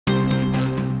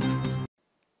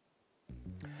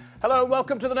Hello and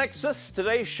welcome to the Nexus.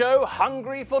 Today's show,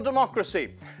 Hungary for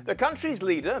Democracy. The country's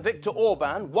leader, Viktor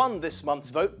Orbán, won this month's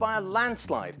vote by a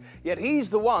landslide. Yet he's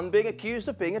the one being accused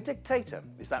of being a dictator.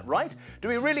 Is that right? Do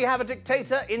we really have a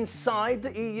dictator inside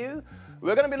the EU?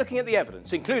 We're going to be looking at the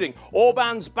evidence, including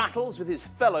Orbán's battles with his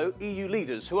fellow EU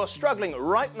leaders who are struggling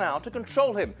right now to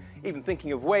control him, even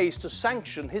thinking of ways to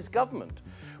sanction his government.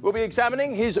 We'll be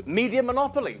examining his media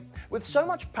monopoly. With so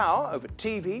much power over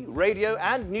TV, radio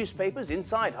and newspapers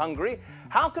inside Hungary,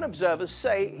 how can observers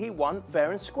say he won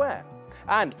fair and square?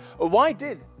 And why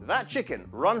did that chicken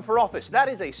run for office? That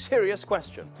is a serious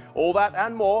question. All that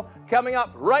and more coming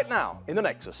up right now in the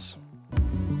Nexus.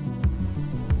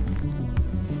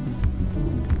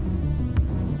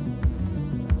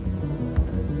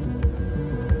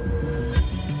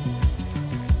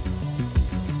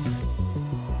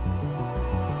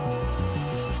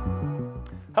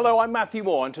 Hello, I'm Matthew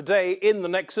Moore, and today in the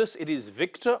Nexus it is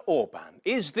Viktor Orbán.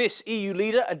 Is this EU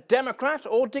leader a democrat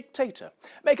or dictator?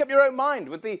 Make up your own mind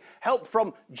with the help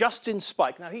from Justin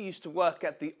Spike. Now, he used to work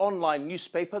at the online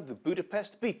newspaper, the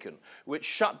Budapest Beacon, which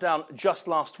shut down just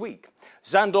last week.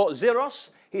 Sándor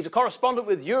Zsiros, he's a correspondent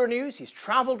with Euronews. He's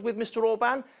travelled with Mr.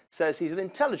 Orbán, says he's an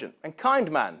intelligent and kind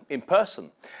man in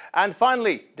person. And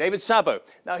finally, David Szabo.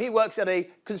 Now, he works at a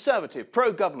conservative,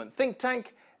 pro-government think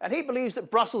tank, and he believes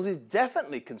that Brussels is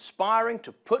definitely conspiring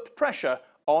to put pressure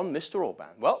on Mr.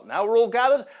 Orbán. Well, now we're all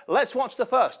gathered, let's watch the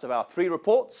first of our three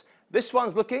reports. This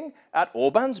one's looking at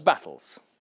Orbán's battles.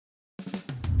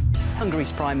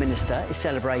 Hungary's Prime Minister is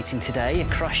celebrating today a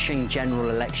crushing general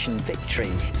election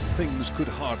victory. Things could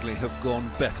hardly have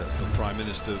gone better for Prime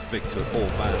Minister Viktor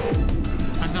Orbán.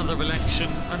 Another election,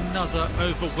 another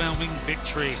overwhelming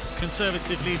victory.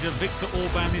 Conservative leader Viktor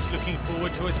Orbán is looking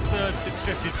forward to a third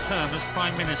successive term as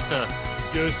Prime Minister.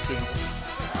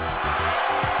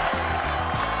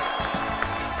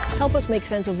 Help us make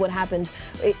sense of what happened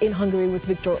in Hungary with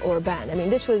Viktor Orbán. I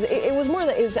mean, it was more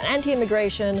that it was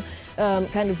anti-immigration,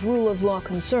 kind of rule of law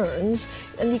concerns,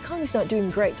 and the economy's not doing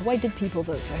great. So why did people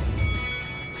vote for him?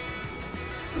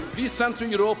 We Central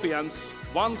Europeans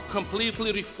want to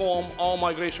completely reform our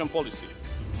migration policy.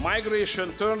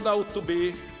 Migration turned out to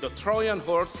be the Trojan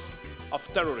horse of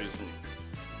terrorism.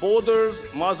 Borders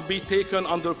must be taken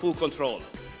under full control.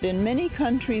 In many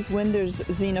countries, when there's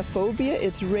xenophobia,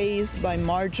 it's raised by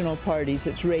marginal parties,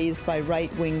 it's raised by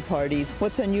right-wing parties.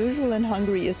 What's unusual in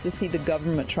Hungary is to see the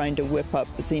government trying to whip up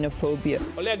xenophobia.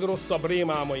 A legrosszabb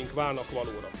rémálmaink válnak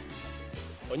valóra.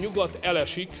 A nyugat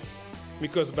elesik,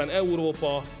 miközben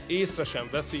Európa észre sem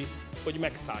veszi, hogy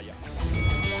megszállják.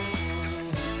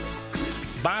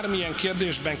 Bármilyen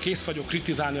kérdésben kész vagyok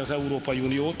kritizálni az Európai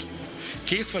Uniót,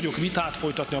 kész vagyok vitát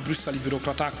folytatni a brüsszeli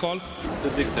bürokratákkal.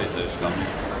 The dictator is coming.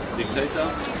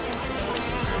 Dictator.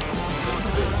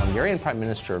 Hungarian Prime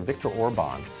Minister Viktor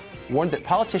Orbán warned that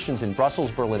politicians in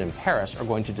Brussels, Berlin, and Paris are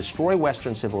going to destroy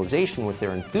Western civilization with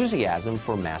their enthusiasm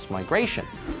for mass migration.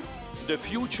 The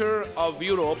future of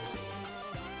Europe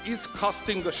is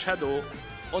casting a shadow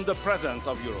on the present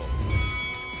of Europe.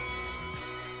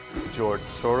 George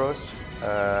Soros,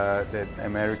 that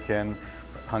American,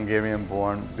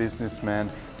 Hungarian-born businessman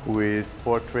who is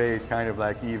portrayed kind of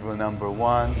like evil number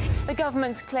one. The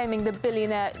government's claiming the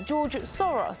billionaire George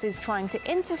Soros is trying to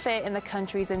interfere in the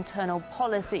country's internal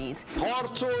policies.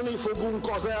 Harcolni fogunk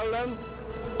az ellen,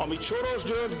 amit Soros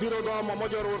György birodalma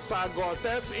Magyarországgal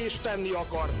tesz és tenni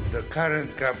akar. The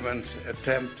current government's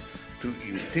attempt to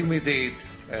intimidate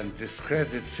and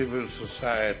discredit civil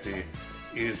society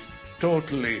is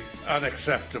totally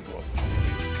unacceptable.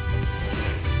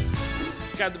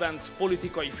 Kedvenc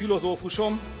politikai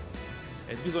filozófusom,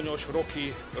 egy bizonyos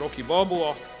Rocky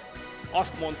Balboa,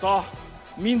 azt mondta,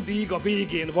 mindig a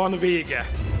végén van vége.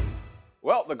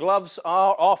 Well, the gloves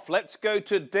are off. Let's go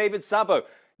to David Szabo.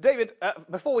 David,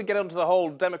 before we get onto the whole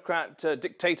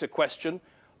Democrat-dictator question,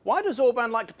 why does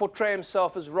Orbán like to portray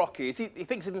himself as Rocky? He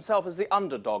thinks of himself as the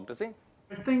underdog, does he?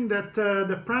 I think that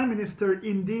the Prime Minister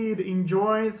indeed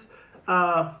enjoys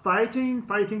fighting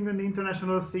on the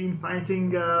international scene,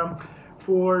 fighting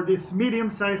for this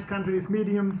medium-sized country, this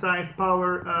medium-sized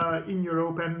power in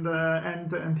Europe,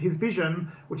 and his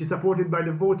vision, which is supported by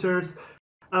the voters.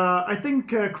 I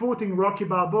think quoting Rocky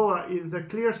Balboa is a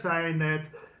clear sign that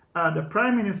the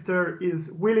Prime Minister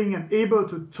is willing and able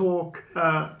to talk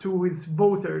to his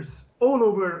voters all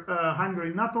over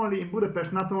Hungary, not only in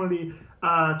Budapest, not only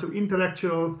to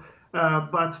intellectuals,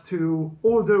 but to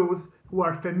all those who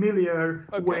are familiar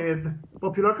with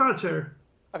popular culture.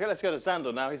 Okay, let's go to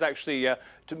Sándor now. He's actually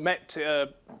met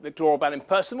Viktor Orbán in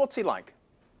person. What's he like?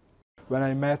 When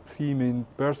I met him in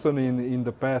person in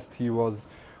the past, he was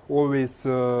always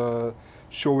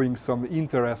showing some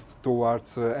interest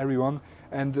towards everyone.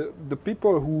 And the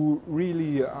people who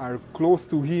really are close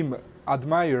to him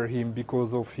admire him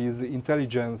because of his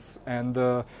intelligence. And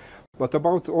but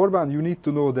about Orbán, you need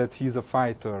to know that he's a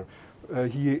fighter.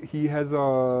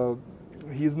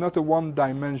 He's not a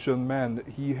one-dimension man.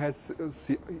 He has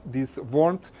this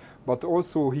warmth, but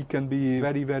also he can be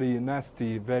very, very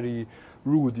nasty, very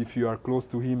rude if you are close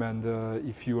to him and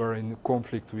if you are in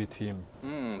conflict with him.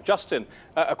 Justin,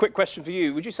 a quick question for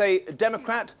you. Would you say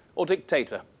Democrat or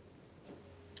dictator?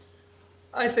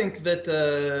 I think that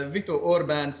Viktor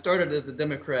Orbán started as a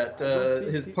Democrat.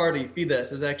 His party,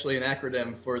 Fidesz, is actually an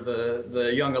acronym for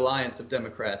the Young Alliance of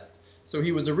Democrats. So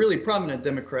he was a really prominent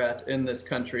Democrat in this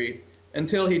country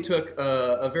until he took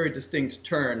a very distinct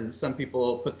turn. Some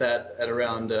people put that at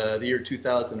around the year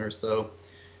 2000 or so.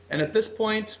 And at this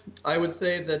point, I would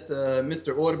say that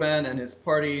Mr. Orbán and his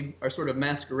party are sort of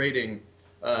masquerading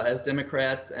as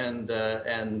Democrats and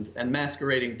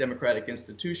masquerading democratic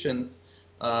institutions,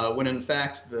 when in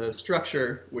fact the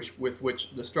structure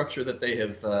the structure that they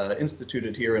have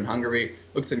instituted here in Hungary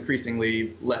looks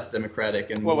increasingly less democratic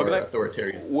and more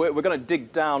authoritarian. We're going to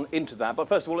dig down into that, but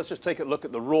first of all, let's just take a look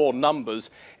at the raw numbers.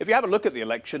 If you have a look at the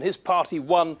election, his party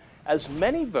won as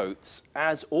many votes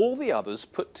as all the others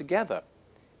put together.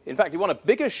 In fact, he won a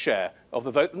bigger share of the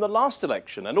vote than the last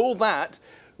election, and all that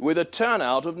with a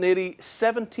turnout of nearly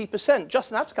 70%.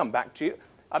 Justin, I have to come back to you.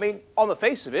 I mean, on the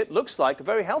face of it, looks like a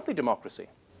very healthy democracy.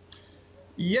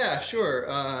 Yeah,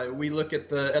 sure. We look at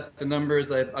the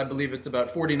numbers. I believe it's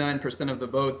about 49% of the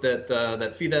vote that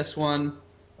Fidesz won.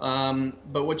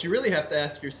 But what you really have to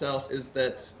ask yourself is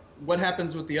that what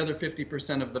happens with the other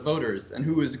 50% of the voters, and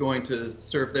who is going to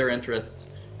serve their interests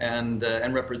and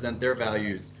represent their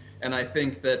values? And I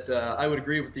think that I would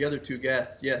agree with the other two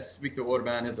guests. Yes, Viktor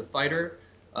Orbán is a fighter,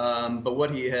 but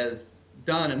what he has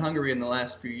done in Hungary in the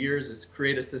last few years is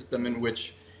create a system in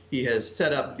which he has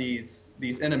set up these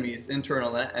enemies,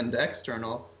 internal and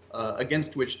external,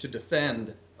 against which to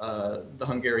defend the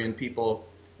Hungarian people.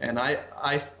 And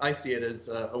I see it as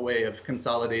a way of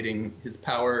consolidating his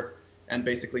power and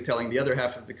basically telling the other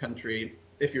half of the country,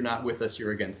 if you're not with us,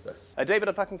 you're against us. David,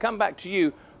 if I can come back to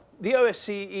you. The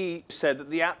OSCE said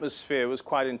that the atmosphere was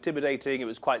quite intimidating, it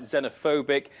was quite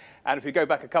xenophobic, and if we go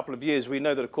back a couple of years, we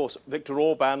know that, of course, Viktor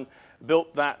Orbán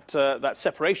built that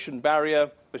separation barrier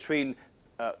between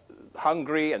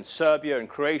Hungary and Serbia and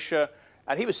Croatia,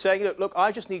 and he was saying, look,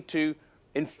 I just need to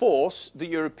enforce the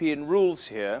European rules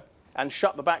here and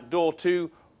shut the back door to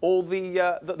all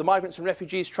the migrants and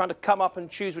refugees trying to come up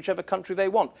and choose whichever country they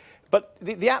want. But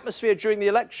the atmosphere during the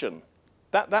election,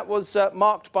 that was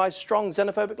marked by strong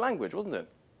xenophobic language, wasn't it?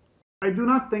 I do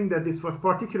not think that this was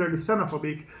particularly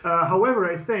xenophobic. However,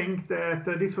 I think that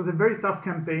this was a very tough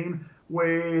campaign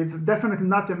with definitely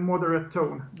not a moderate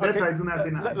tone. That I do not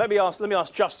deny. Let me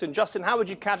ask Justin. Justin, how would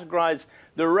you categorize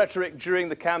the rhetoric during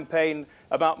the campaign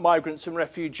about migrants and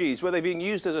refugees? Were they being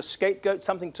used as a scapegoat,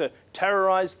 something to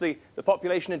terrorize the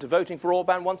population into voting for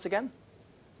Orbán once again?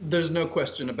 There's no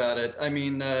question about it. I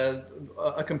mean, a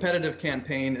competitive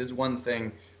campaign is one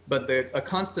thing, but a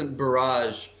constant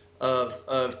barrage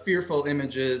of fearful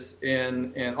images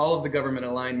in all of the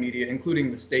government-aligned media, including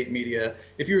the state media.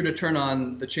 If you were to turn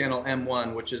on the channel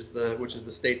M1, which is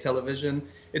the state television,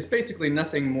 it's basically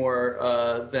nothing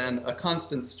more than a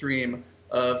constant stream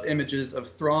of images of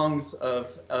throngs of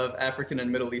African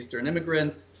and Middle Eastern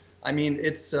immigrants. I mean,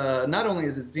 it's not only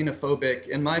is it xenophobic,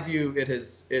 in my view,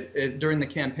 during the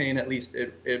campaign at least,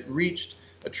 it reached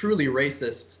a truly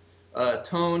racist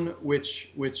tone,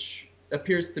 which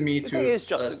appears to me to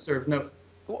serve no.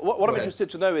 What I'm interested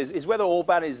to know is whether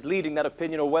Orbán is leading that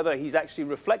opinion or whether he's actually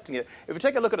reflecting it. If we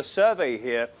take a look at a survey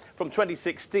here from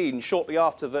 2016, shortly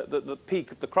after the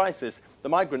peak of the crisis, the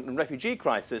migrant and refugee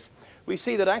crisis, we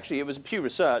see that actually it was Pew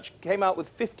Research came out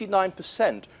with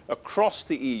 59% across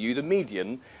the EU, the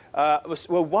median,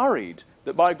 were worried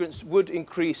that migrants would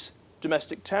increase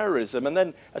domestic terrorism. And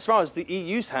then as far as the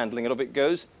EU's handling of it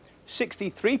goes,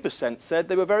 63% said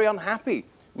they were very unhappy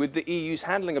with the EU's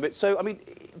handling of it. So, I mean,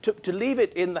 to leave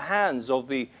it in the hands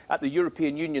of at the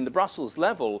European Union, the Brussels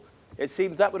level, it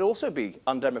seems that would also be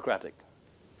undemocratic.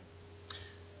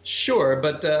 Sure,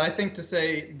 but I think to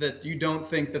say that you don't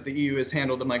think that the EU has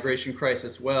handled the migration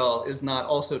crisis well is not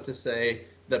also to say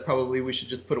that probably we should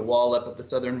just put a wall up at the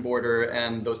southern border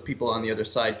and those people on the other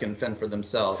side can fend for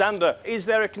themselves. Sándor, is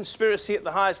there a conspiracy at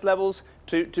the highest levels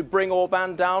to bring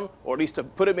Orbán down, or at least to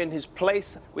put him in his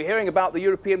place? We're hearing about the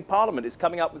European Parliament is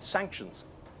coming up with sanctions.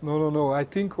 No. I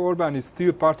think Orbán is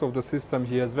still part of the system.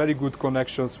 He has very good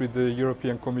connections with the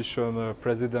European Commission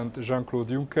President Jean-Claude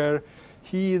Juncker.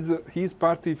 His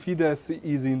party, Fidesz,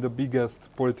 is in the biggest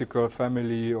political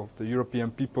family of the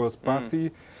European People's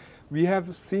Party. We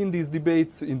have seen these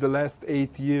debates in the last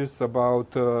 8 years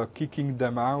about kicking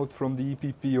them out from the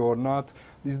EPP or not.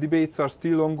 These debates are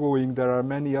still ongoing. There are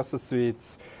many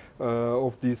associates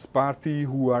of this party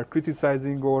who are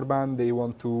criticizing Orbán. They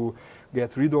want to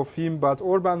get rid of him, but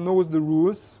Orbán knows the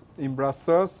rules in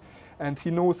Brussels and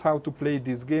he knows how to play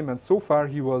this game, and so far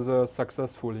he was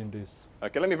successful in this.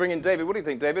 Okay, let me bring in David. What do you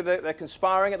think, David? They're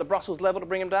conspiring at the Brussels level to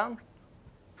bring him down?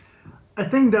 I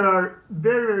think there are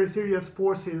very, very serious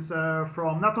forces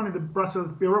from not only the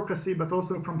Brussels bureaucracy, but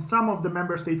also from some of the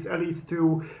member states' elites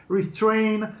to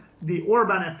restrain the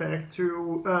Orbán effect,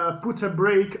 to put a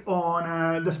brake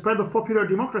on the spread of popular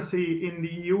democracy in the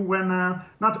EU when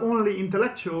not only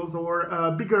intellectuals or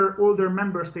bigger, older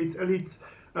member states' elites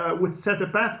would set a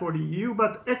path for the EU,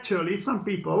 but actually some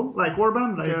people, like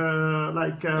Orbán,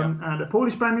 the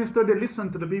Polish Prime Minister, they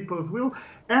listen to the people's will.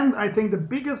 And I think the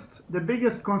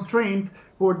biggest constraint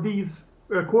for these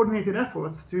coordinated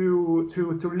efforts to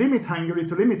limit Hungary,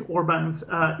 to limit Orbán's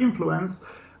influence,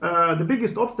 the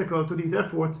biggest obstacle to these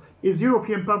efforts is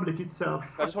European public itself.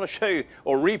 I just want to show you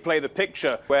or replay the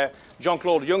picture where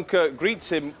Jean-Claude Juncker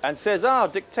greets him and says, "Ah,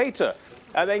 dictator,"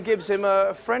 and then gives him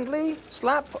a friendly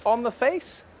slap on the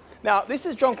face. Now, this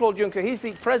is Jean-Claude Juncker. He's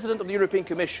the president of the European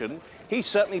Commission. He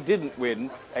certainly didn't win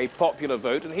a popular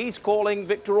vote, and he's calling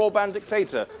Viktor Orbán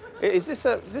dictator. Is this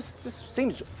this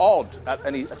seems odd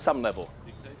at some level?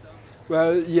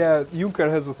 Well, yeah, Juncker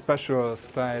has a special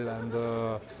style,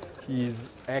 and he's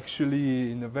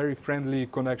actually in a very friendly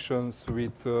connections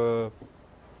with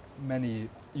many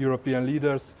European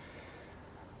leaders.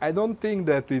 I don't think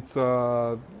that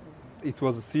it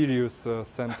was a serious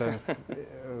sentence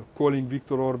calling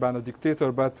Viktor Orbán a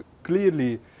dictator, but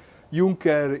clearly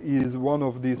Juncker is one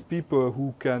of these people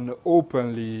who can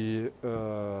openly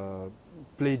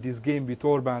play this game with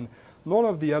Orbán. None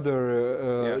of the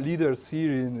other leaders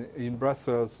here in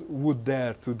Brussels would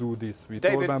dare to do this with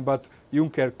Orbán, but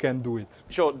Juncker can do it.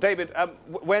 Sure. David,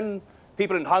 when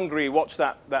people in Hungary watch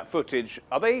that footage,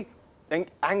 are they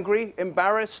angry,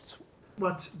 embarrassed?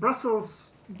 But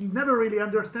Brussels never really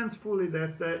understands fully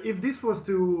that if this was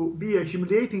to be a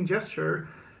humiliating gesture,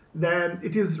 then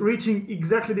it is reaching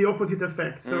exactly the opposite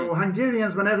effect. So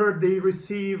Hungarians, whenever they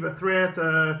receive a threat,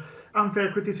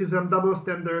 unfair criticism, double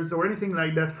standards, or anything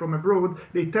like that from abroad,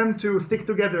 they tend to stick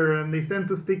together and they tend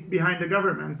to stick behind the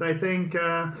government. I think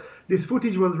this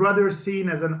footage was rather seen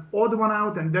as an odd one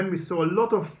out, and then we saw a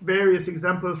lot of various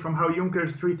examples from how Juncker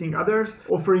is treating others,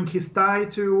 offering his tie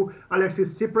to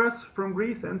Alexis Tsipras from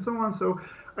Greece and so on. So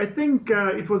I think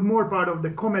it was more part of the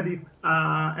comedy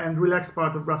and relaxed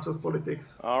part of Brussels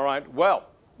politics. All right. Well,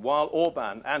 while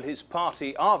Orbán and his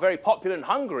party are very popular in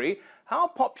Hungary, how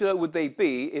popular would they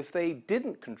be if they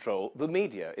didn't control the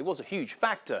media? It was a huge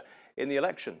factor in the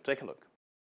election. Take a look.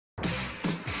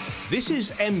 This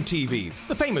is MTV,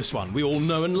 the famous one we all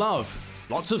know and love.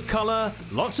 Lots of colour,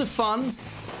 lots of fun.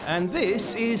 And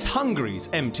this is Hungary's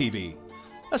MTV.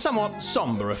 A somewhat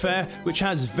sombre affair which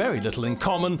has very little in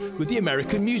common with the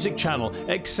American music channel,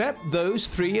 except those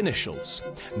three initials.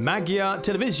 Magyar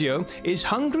Televízió is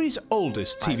Hungary's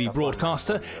oldest TV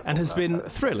broadcaster and has been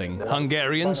thrilling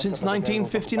Hungarians since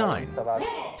 1959.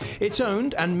 It's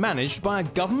owned and managed by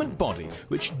a government body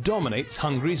which dominates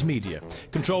Hungary's media,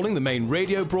 controlling the main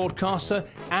radio broadcaster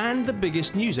and the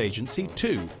biggest news agency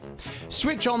too.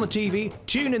 Switch on the TV,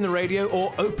 tune in the radio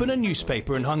or open a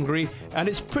newspaper in Hungary and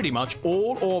it's pretty much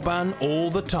all Orbán all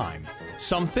the time.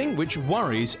 Something which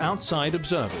worries outside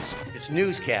observers. Its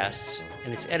newscasts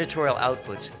and its editorial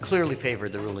outputs clearly favor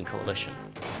the ruling coalition.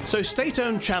 So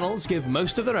state-owned channels give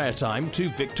most of their airtime to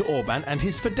Viktor Orbán and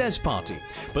his Fidesz party,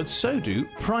 but so do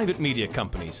private media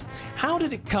companies. How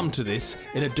did it come to this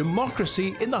in a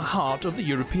democracy in the heart of the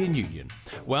European Union?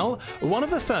 Well, one of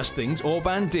the first things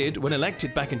Orbán did when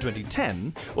elected back in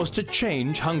 2010 was to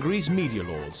change Hungary's media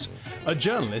laws. A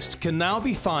journalist can now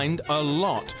be fined a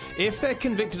lot if they're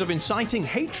convicted of inciting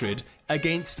hatred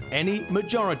against any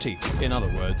majority, in other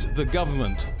words, the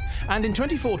government. And in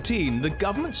 2014, the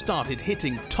government started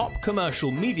hitting top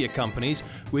commercial media companies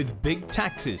with big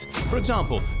taxes. For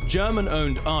example,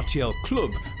 German-owned RTL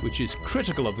Klub, which is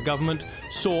critical of the government,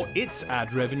 saw its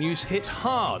ad revenues hit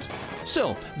hard.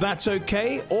 Still, that's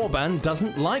okay. Orbán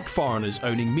doesn't like foreigners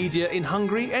owning media in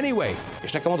Hungary anyway.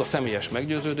 És nekem az a személyes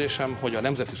meggyőződésem, hogy a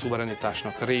nemzeti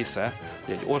szuverenitásnak része,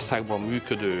 hogy egy országban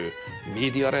működő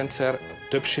médiarendszer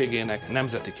többségének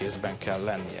nemzeti kézben kell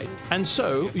lennie. And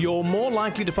so, you're more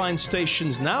likely to find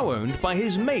stations now owned by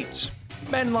his mates.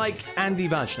 Men like Andy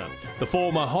Vajna, the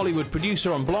former Hollywood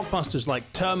producer on blockbusters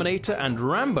like Terminator and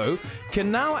Rambo,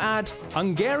 can now add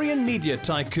Hungarian media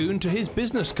tycoon to his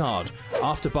business card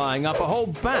after buying up a whole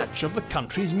batch of the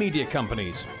country's media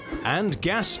companies. And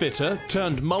gas fitter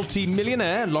turned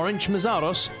multi-millionaire Lawrence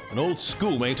Mészáros, an old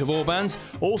schoolmate of Orbán's,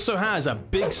 also has a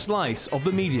big slice of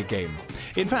the media game.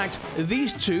 In fact,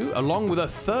 these two, along with a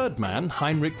third man,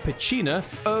 Heinrich Pecina,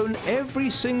 own every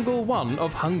single one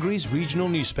of Hungary's regional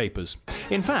newspapers.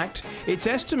 In fact, it's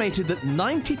estimated that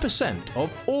 90%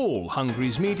 of all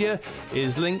Hungary's media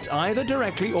is linked either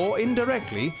directly or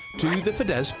indirectly to the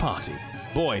Fidesz party.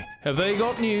 Boy, have they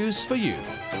got news for you.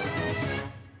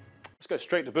 Let's go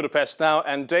straight to Budapest now.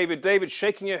 And David,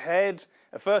 shaking your head.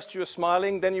 At first you were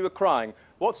smiling, then you were crying.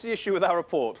 What's the issue with our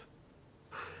report?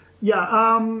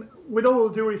 Yeah, with all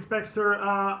due respect, sir,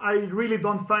 I really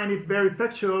don't find it very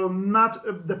factual, not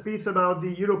the piece about the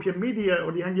European media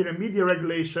or the Hungarian media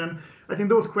regulation. I think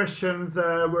those questions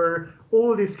were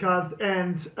all discussed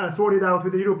and sorted out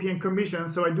with the European Commission,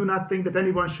 so I do not think that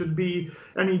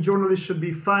any journalist should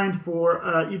be fined for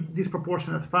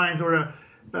disproportionate fines, or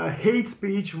hate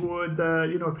speech would,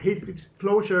 hate speech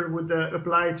closure would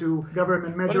apply to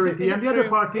government majority. Is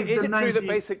it true that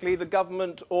basically the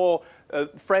government or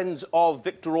friends of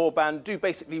Viktor Orbán do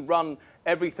basically run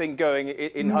everything going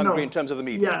in Hungary in terms of the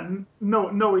media? Yeah,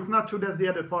 no, it's not true. That's the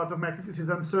other part of my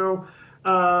criticism. So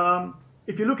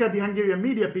if you look at the Hungarian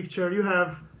media picture, you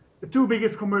have the two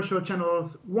biggest commercial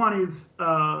channels. One is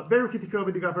very critical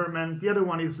with the government. The other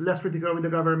one is less critical with the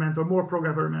government or more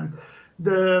pro-government.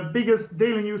 The biggest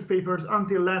daily newspapers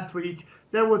until last week,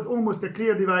 there was almost a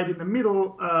clear divide in the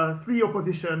middle, three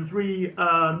opposition, three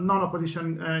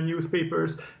non-opposition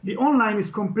newspapers. The online is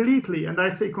completely, and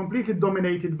I say completely,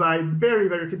 dominated by very,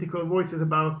 very critical voices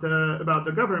about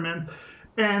the government.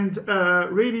 And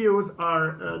radios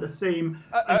are the same.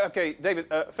 OK, David,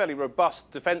 fairly robust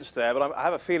defence there, but I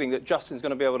have a feeling that Justin's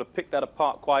going to be able to pick that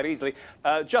apart quite easily.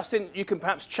 Justin, you can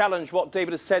perhaps challenge what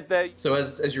David has said there. So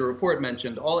as your report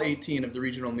mentioned, all 18 of the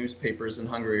regional newspapers in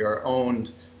Hungary are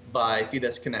owned by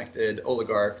Fidesz-connected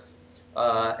oligarchs.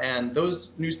 And those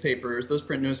newspapers, those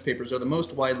print newspapers, are the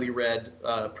most widely read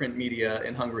print media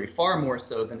in Hungary, far more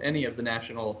so than any of the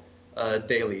national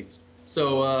dailies.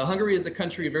 So Hungary is a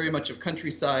country very much of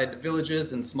countryside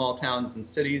villages and small towns and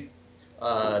cities.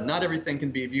 Not everything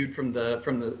can be viewed from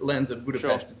the lens of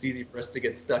Budapest. Sure. It's easy for us to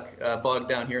get stuck bogged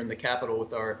down here in the capital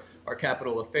with our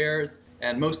capital affairs.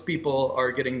 And most people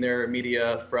are getting their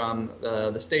media from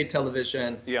the state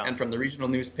television and from the regional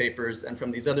newspapers and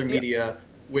from these other media,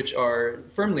 which are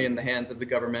firmly in the hands of the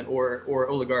government or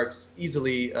oligarchs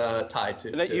easily tied to.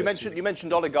 You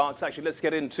mentioned oligarchs. Actually, let's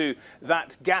get into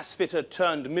that gas fitter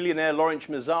turned millionaire Lawrence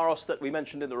Mészáros that we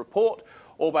mentioned in the report.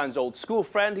 Orbán's old school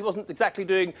friend. He wasn't exactly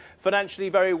doing financially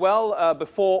very well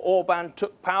before Orbán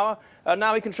took power.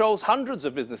 Now he controls hundreds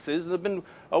of businesses and have been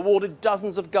awarded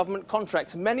dozens of government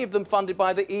contracts, many of them funded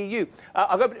by the EU.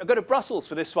 I'll go to Brussels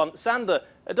for this one. Sándor,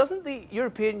 doesn't the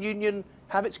European Union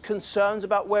have its concerns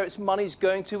about where its money's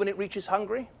going to when it reaches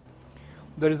Hungary?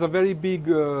 There is a very big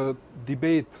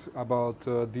debate about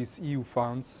these EU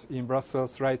funds in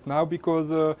Brussels right now,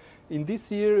 because in this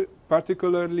year,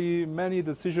 particularly, many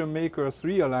decision makers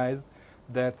realized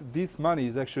that this money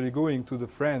is actually going to the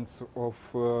friends of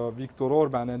Viktor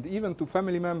Orbán and even to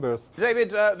family members.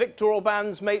 David, Viktor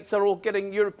Orbán's mates are all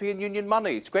getting European Union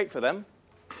money. It's great for them.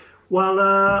 Well,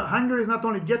 Hungary is not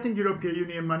only getting European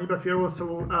Union money, but we are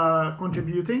also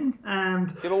contributing.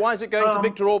 And but why is it going to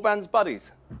Viktor Orbán's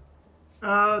buddies? There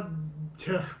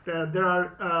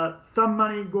are some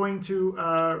money going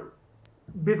to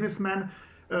businessmen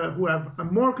who have a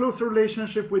more closer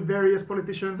relationship with various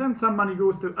politicians, and some money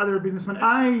goes to other businessmen.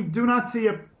 I do not see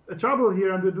a trouble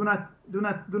here, and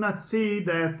do not see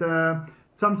that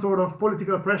some sort of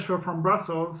political pressure from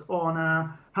Brussels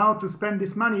on how to spend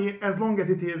this money, as long as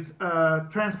it is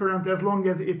transparent, as long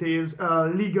as it is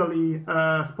legally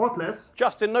spotless.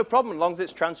 Justin, no problem, as long as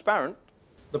it's transparent.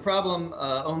 The problem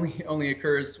only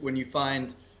occurs when you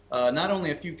find not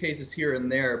only a few cases here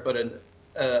and there, but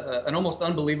an almost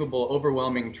unbelievable,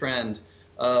 overwhelming trend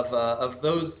of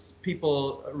those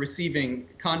people receiving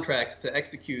contracts to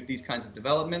execute these kinds of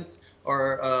developments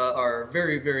are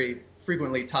very, very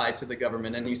frequently tied to the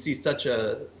government, and you see such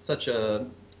a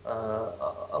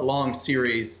long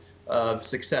series of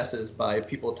successes by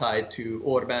people tied to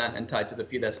Orbán and tied to the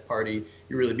Fidesz party.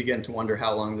 You really begin to wonder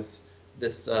how long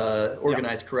this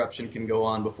organized corruption can go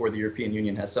on before the European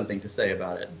Union has something to say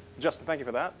about it. Justin, thank you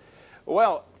for that.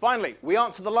 Well, finally, we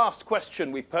answered the last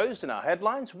question we posed in our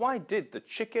headlines. Why did the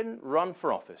chicken run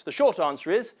for office? The short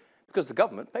answer is because the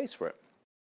government pays for it.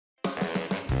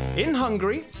 In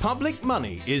Hungary, public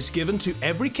money is given to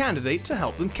every candidate to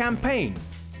help them campaign.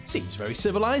 Seems very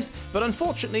civilised, but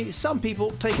unfortunately some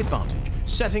people take advantage,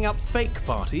 setting up fake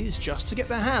parties just to get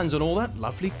their hands on all that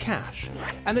lovely cash.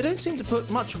 And they don't seem to put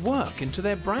much work into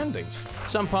their branding.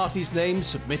 Some parties' names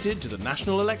submitted to the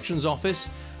National Elections Office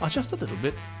are just a little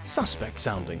bit suspect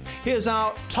sounding. Here's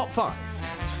our top 5.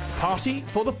 Party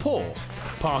for the Poor,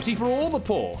 Party for All the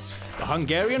Poor, the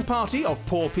Hungarian Party of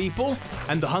Poor People,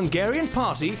 and the Hungarian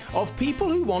Party of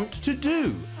People who Want to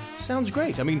Do. Sounds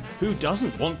great. I mean, who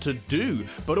doesn't want to do?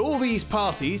 But all these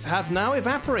parties have now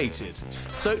evaporated.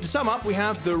 So to sum up, we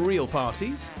have the real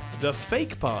parties, the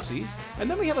fake parties, and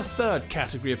then we have a third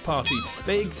category of parties.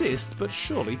 They exist, but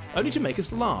surely only to make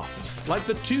us laugh, like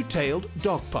the Two-Tailed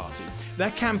Dog Party.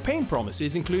 Their campaign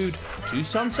promises include 2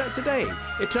 sunsets a day,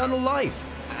 eternal life,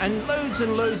 and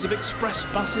loads of express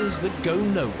buses that go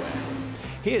nowhere.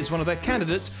 Here's one of their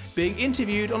candidates being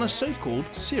interviewed on a so-called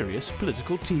serious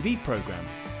political TV programme.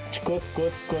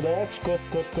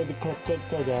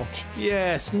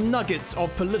 Yes, nuggets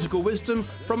of political wisdom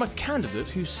from a candidate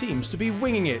who seems to be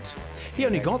winging it. He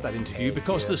only got that interview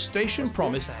because the station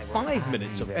promised 5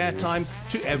 minutes of airtime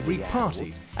to every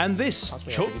party. And this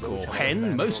chook or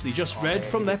hen mostly just read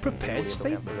from their prepared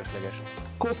statement.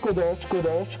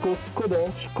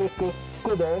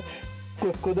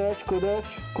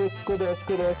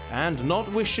 And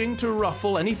not wishing to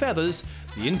ruffle any feathers,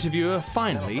 the interviewer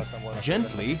finally,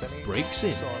 gently breaks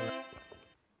in.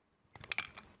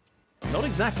 Not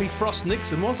exactly Frost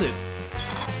Nixon, was it?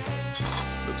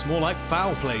 Looks more like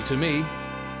foul play to me.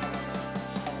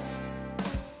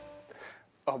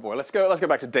 Oh boy, let's go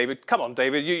back to David. Come on,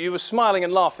 David. You were smiling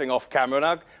and laughing off camera.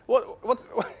 Now,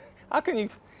 how can you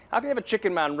have a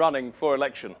chicken man running for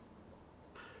election?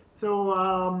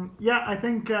 So, yeah, I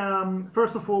think,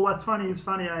 first of all, what's funny is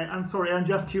funny. I'm sorry, I'm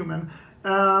just human.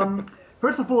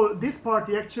 First of all, this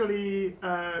party actually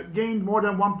gained more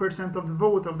than 1% of the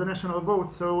vote, of the national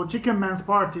vote. So Chicken Man's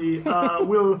party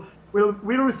will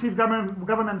receive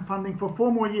government funding for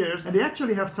 4 more years, and they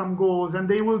actually have some goals, and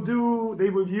they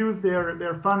will use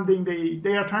their funding.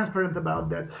 They are transparent about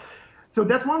that. So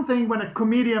that's one thing when a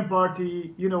comedian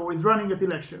party, is running at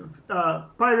elections.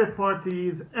 Pirate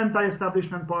parties,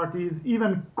 anti-establishment parties,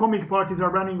 even comic parties are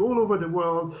running all over the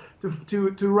world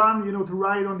to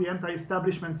ride on the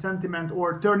anti-establishment sentiment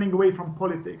or turning away from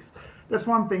politics. That's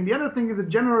one thing. The other thing is a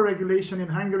general regulation in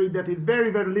Hungary that is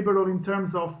very, very liberal in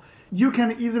terms of you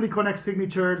can easily connect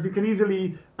signatures, you can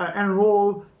easily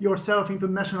enroll yourself into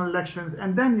national elections,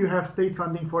 and then you have state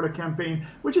funding for the campaign,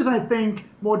 which is, I think,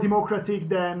 more democratic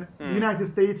than the United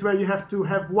States, where you have to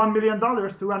have $1 million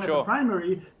to run at the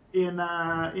primary in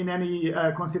any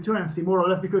constituency, more or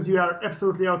less, because you are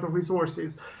absolutely out of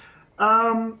resources.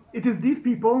 It is these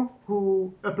people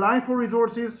who apply for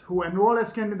resources, who enroll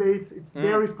as candidates. It's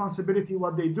their responsibility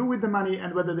what they do with the money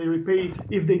and whether they repay it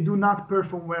if they do not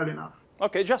perform well enough.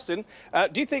 Okay, Justin,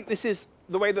 do you think this is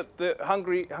the way that the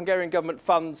Hungarian government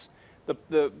funds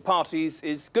the parties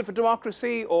is good for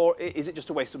democracy, or is it just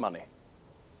a waste of money?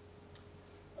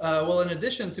 Well, in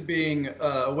addition to being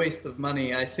a waste of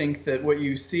money, I think that what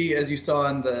you see, as you saw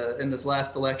in this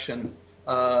last election,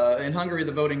 in Hungary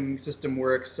the voting system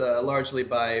works largely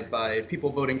by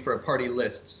people voting for a party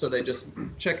list. So they just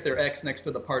check their X next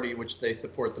to the party which they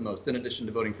support the most, in addition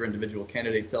to voting for individual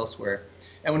candidates elsewhere.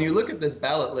 And when you look at this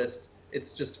ballot list,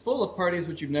 it's just full of parties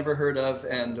which you've never heard of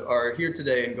and are here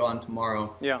today and gone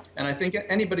tomorrow. Yeah. And I think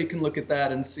anybody can look at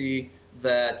that and see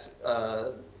that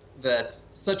that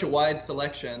such a wide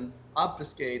selection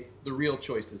obfuscates the real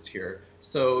choices here.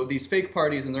 So these fake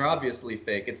parties, and they're obviously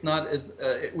fake. It's not as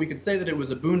we could say that it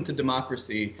was a boon to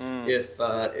democracy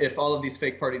if all of these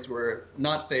fake parties were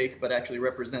not fake, but actually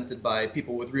represented by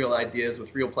people with real ideas,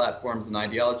 with real platforms and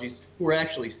ideologies, who are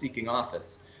actually seeking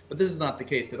office. But this is not the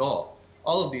case at all.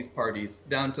 All of these parties,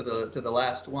 down to the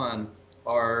last one,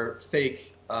 are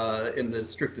fake in the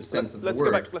strictest sense of the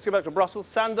word. Let's go back to Brussels.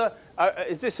 Sándor,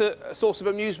 is this a source of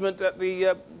amusement at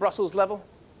the Brussels level?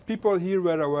 People here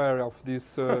were aware of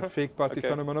this fake party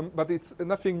phenomenon, but it's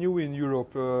nothing new in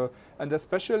Europe, and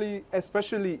especially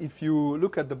if you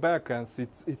look at the Balkans,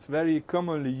 it's very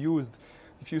commonly used.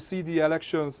 If you see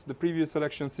the previous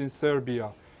elections in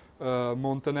Serbia,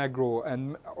 Montenegro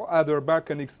and other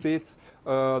Balkanic states,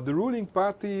 the ruling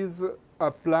parties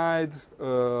applied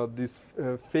this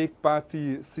fake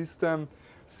party system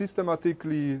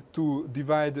systematically to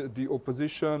divide the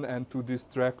opposition and to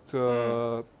distract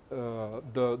the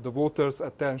voters'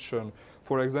 attention.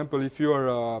 For example, if you are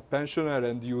a pensioner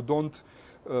and you don't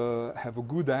have a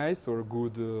good eyes or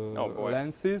good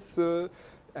lenses,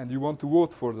 and you want to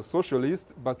vote for the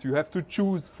socialist, but you have to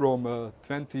choose from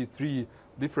 23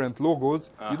 different logos,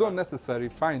 you don't necessarily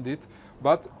find it.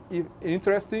 But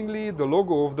interestingly, the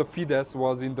logo of the Fidesz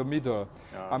was in the middle.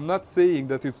 I'm not saying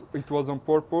that it was on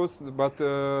purpose, but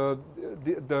the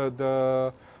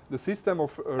system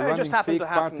of running fake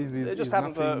parties is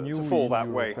nothing new to fall in that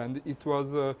Europe, way. and it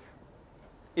was.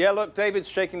 Yeah, look, David's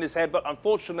shaking his head, but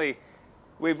unfortunately,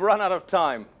 we've run out of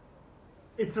time.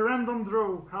 It's a random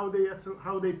draw how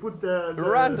they put the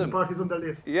parties on the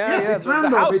list. Yeah, yes, yeah. it's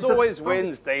random. The House it's always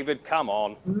wins, David. Come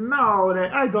on. No,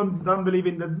 I don't believe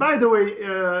in that. By the way,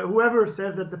 whoever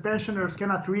says that the pensioners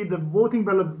cannot read the voting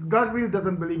ballot, God really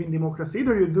doesn't believe in democracy.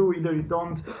 Either you do, either you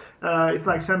don't. It's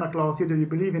like Santa Claus. Either you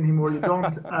believe in him or you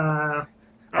don't.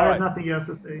 I have nothing else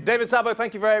to say. David Szabo,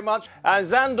 thank you very much. And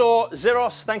Sándor,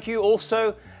 Zsiros, thank you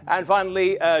also. And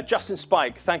finally, Justin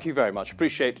Spike, thank you very much.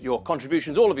 Appreciate your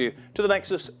contributions, all of you, to the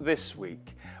Nexus this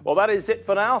week. Well, that is it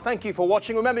for now. Thank you for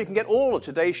watching. Remember, you can get all of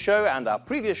today's show and our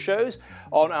previous shows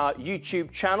on our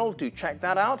YouTube channel. Do check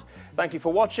that out. Thank you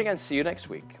for watching and see you next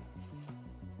week.